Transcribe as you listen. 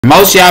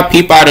Most of y'all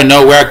people out of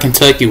nowhere,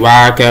 Kentucky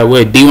Wildcat.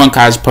 We're a D1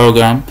 college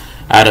program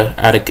out of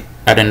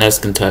Nuts,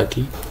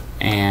 Kentucky,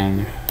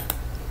 and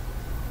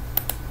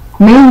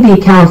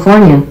Maine,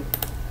 California.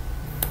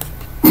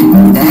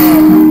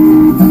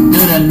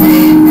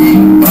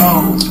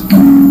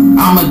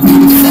 I'ma do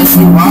the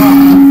sexy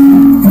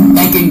one.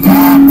 Thanking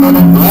God for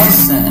the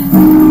blessing.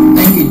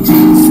 Thank you,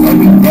 Jesus,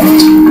 every day.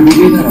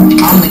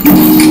 I'm the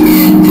king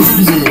in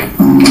music.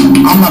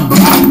 I'm a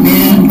black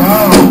man,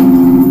 though.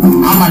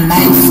 I'm a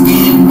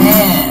night-skinned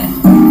man.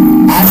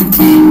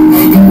 African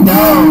making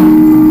dough.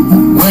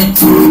 Went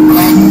to a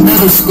black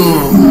middle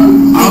school.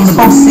 All the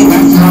black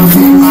girls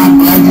in my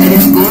black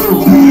middle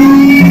school.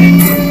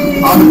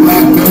 All the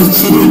black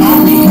girls cheating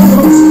on me.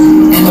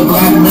 In the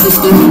black middle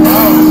school,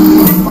 though.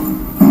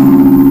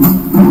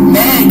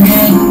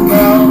 Mexican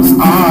girls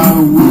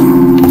are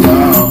woo,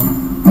 yo.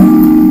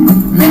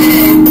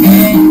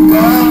 Mexican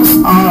girls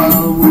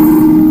are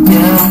woo,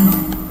 yeah.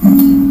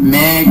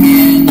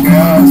 Mexican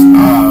girls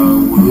are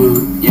woo,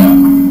 yo.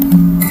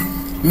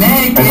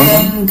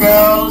 Mexican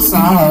girls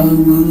are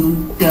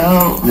woo,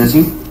 yo. Is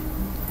you?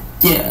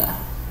 Yeah.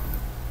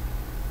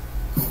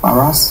 Wow,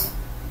 Ross.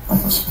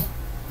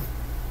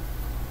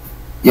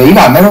 Yo, you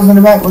got medals in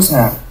the back? What's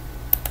that?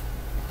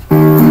 Y'all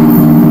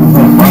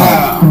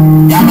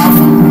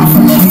know I'm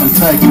from Nuts,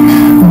 Kentucky,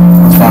 man.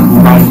 What's that?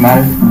 Blue Lives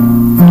Matter?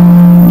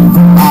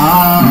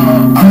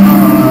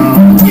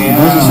 Yeah.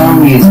 Where's the song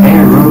with his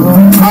hair, bro?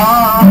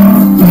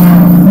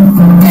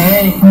 Yeah.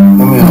 Hey.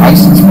 Remember the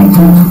license plate?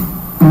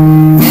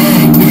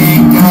 Mexican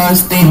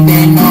girls think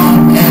they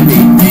know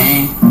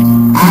everything.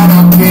 I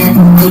don't care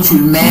what you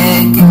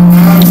Mexican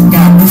girls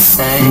got to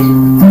say.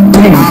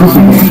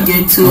 I'ma make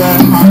it to a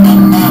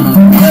another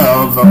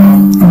level.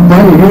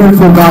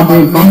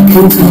 Make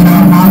it to the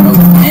Hall of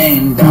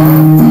Fame, dog.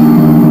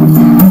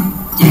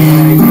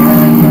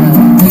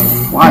 Yeah. Hey.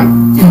 Why?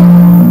 Yeah.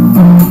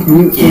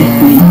 Hey. Yeah.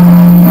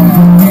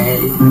 Hey.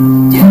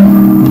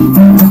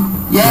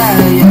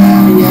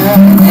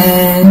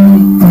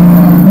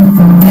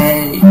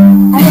 Hey.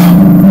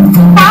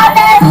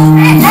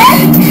 Mexican girls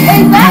think they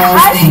know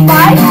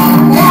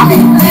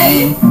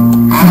everything.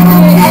 I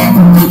don't care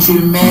what you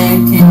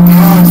Mexican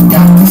girls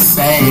got to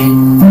say.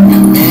 You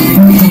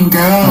Mexican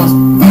girls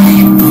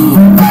buying food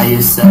by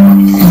yourself.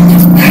 And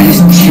this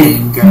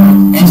Mexican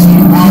girl, and she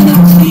wanna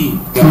cheat,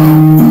 yo.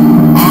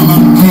 On a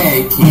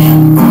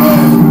Mexican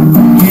boy,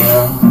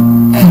 yeah.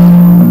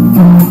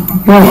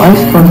 Yo,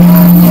 ice cream.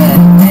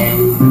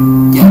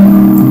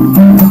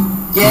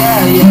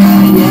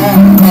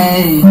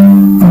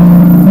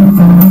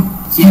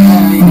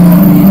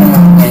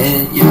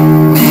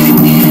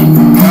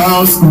 Mexican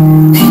girls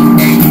think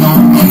they know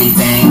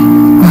everything.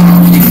 I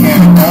don't really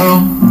care though.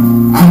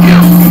 I'm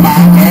gonna do my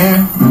hair,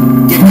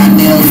 get my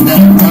nails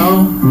done though.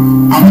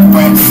 I'm a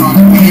practice on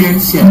the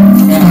haters, yeah.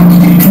 And I'm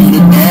gonna do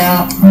the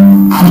bell.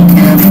 I don't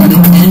care for the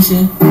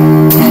tension.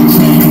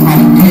 Tension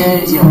kinda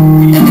dead, yo.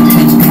 And the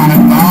tension kinda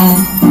gone.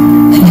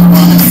 And you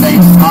wanna say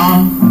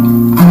song.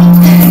 I don't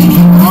care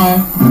anymore.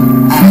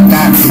 I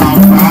got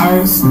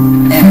sunflowers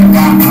and I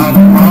got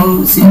other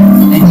roses,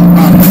 yeah. And you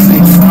wanna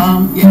say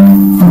some, yeah.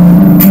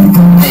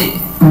 Hey.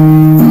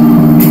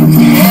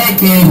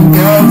 Mexican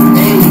girls,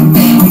 they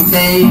think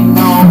they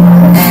know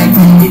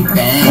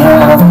everything.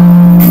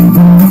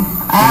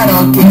 I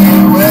don't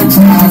care what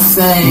y'all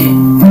say.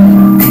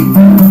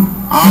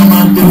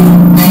 I'ma do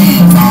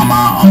things on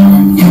my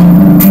own, yeah.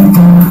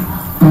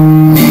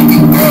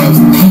 Mexican girls,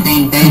 they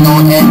think they know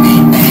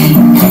everything,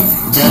 yeah.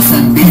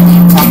 Justin Bieber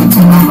talking to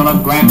my little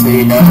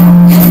grandkid, yeah.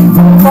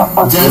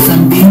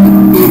 Justin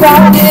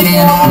Bieber getting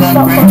all the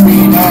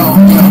grandkid,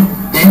 yeah.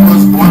 They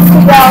was born from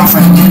the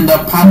girlfriend in the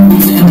pop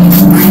music in the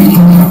street,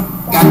 yeah.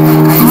 Got the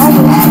ice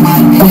on my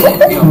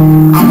head, yo.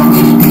 I'ma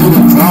really do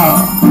the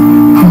job.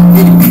 I'ma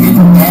really be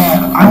the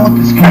dad. I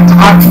want this guy to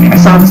talk to me. I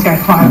saw this guy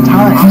 5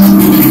 times. I'ma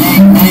do the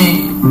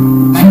name.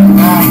 Thank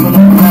God for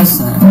the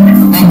blessing.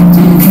 Thank you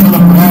Jesus for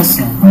the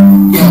blessing.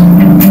 Yeah.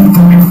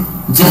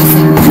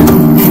 Justin,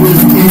 he was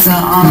kissing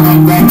on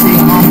the grandkid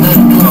on the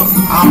door.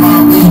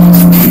 I'ma really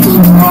stay too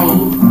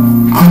cold.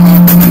 I'ma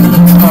come to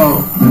the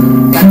toe.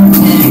 Got the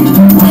 10 to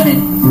the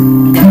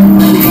 20. Got the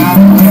 30 out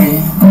of the way.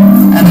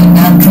 And I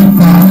got the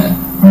dollar.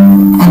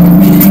 I'm a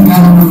meeting got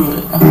a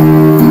wood.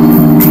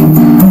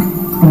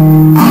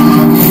 I'm a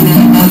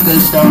meeting at the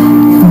show.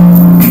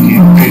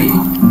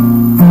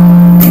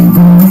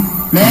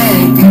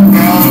 Mexican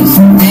girls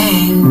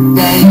think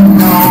they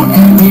know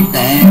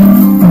everything.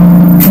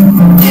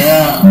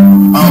 Yeah.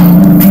 Oh.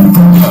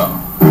 Yeah.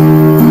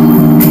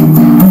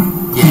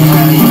 Yeah.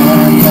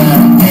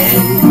 Hey.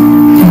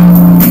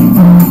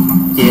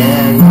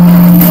 Yeah.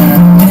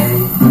 Hey.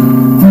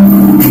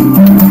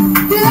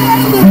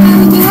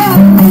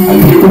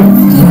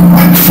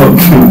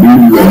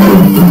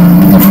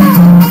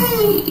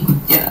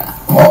 Yeah.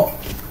 Oh.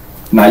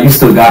 Nah, you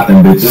still got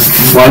them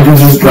bitches. Why'd you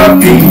just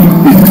drop 80?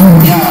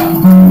 Yeah.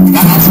 Y'all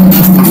got some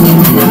nuts coming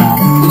in now.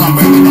 We're gonna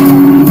break it down.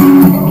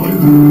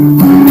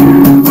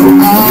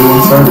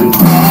 Everyone started.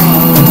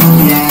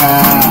 Oh,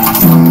 yeah.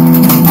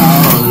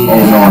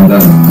 Oh no, I'm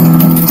done.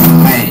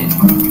 Hey.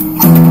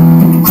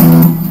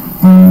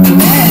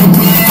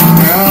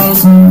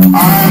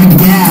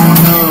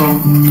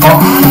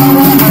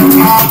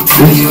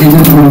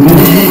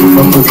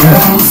 was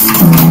that?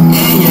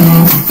 in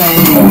your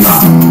face. Oh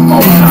nah.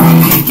 Every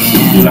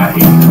weekend. Dude, I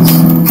hate this.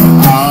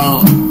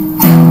 Oh,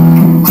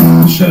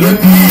 Shut your up.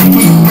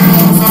 Mexican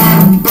girls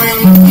are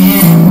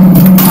breaking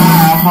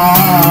my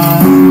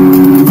heart.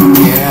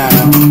 Yeah.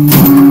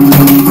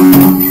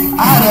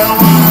 I don't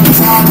wanna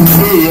talk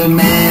to your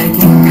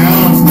Mexican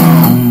girls no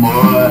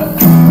more.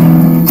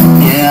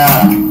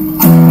 Yeah.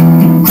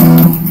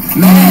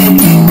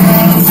 Mexican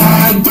girls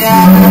are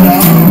ghetto.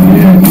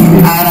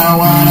 I don't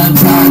wanna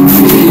talk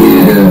to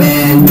you,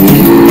 man.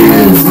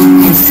 Yes,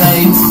 your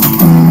face,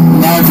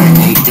 never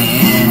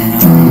again.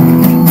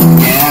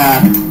 Yeah.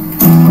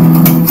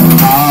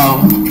 Oh,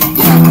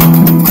 yeah,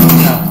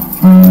 yeah.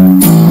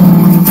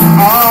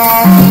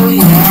 Oh,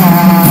 yeah,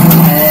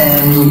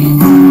 hey.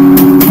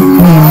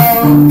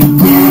 Oh,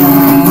 yeah,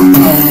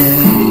 hey.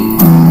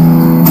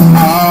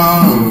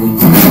 Oh,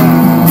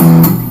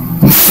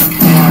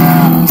 yeah,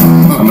 yeah.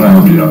 I'm gonna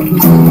help you out with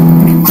this.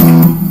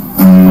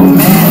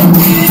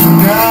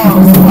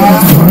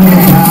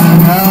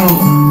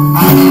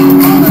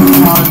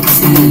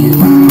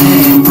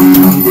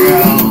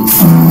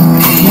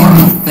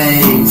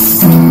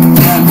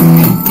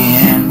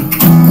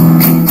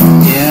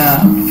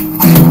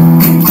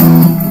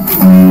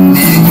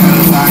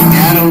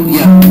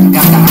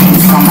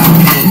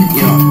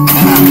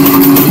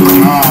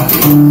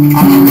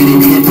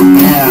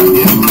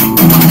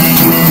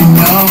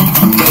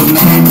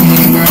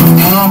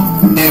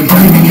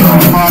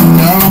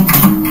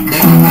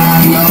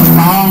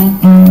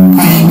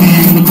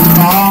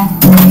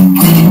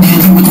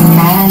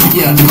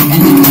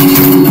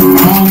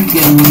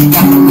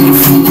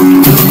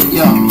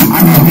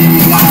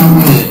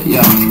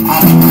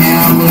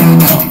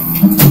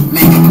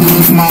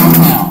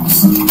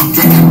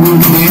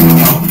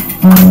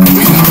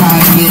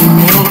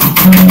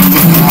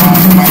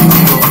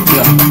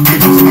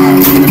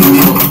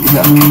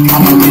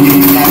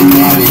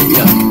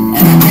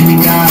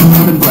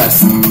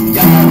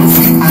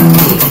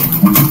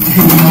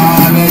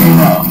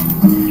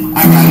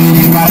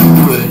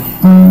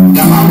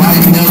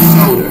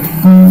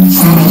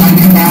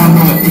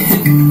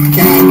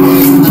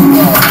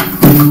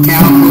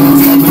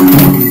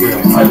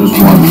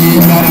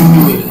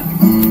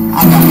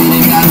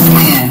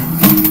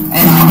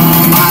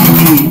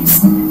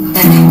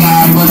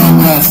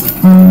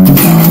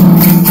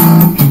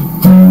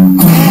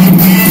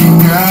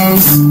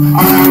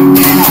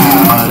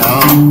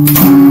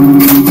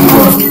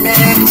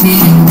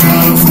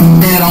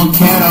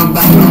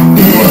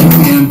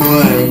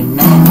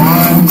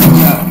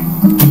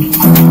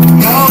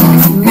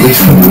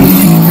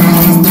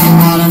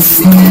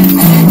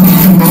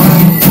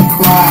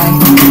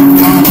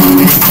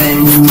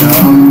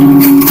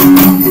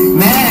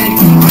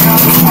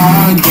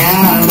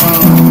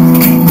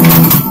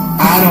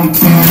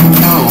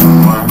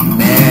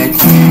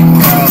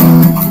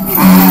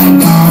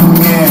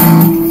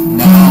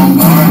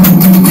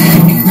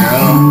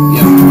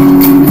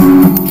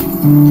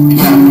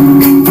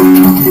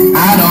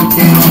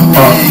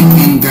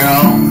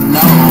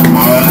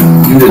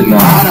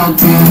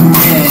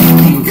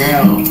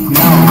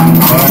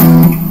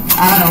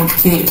 I don't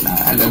care. Nah,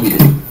 I love you.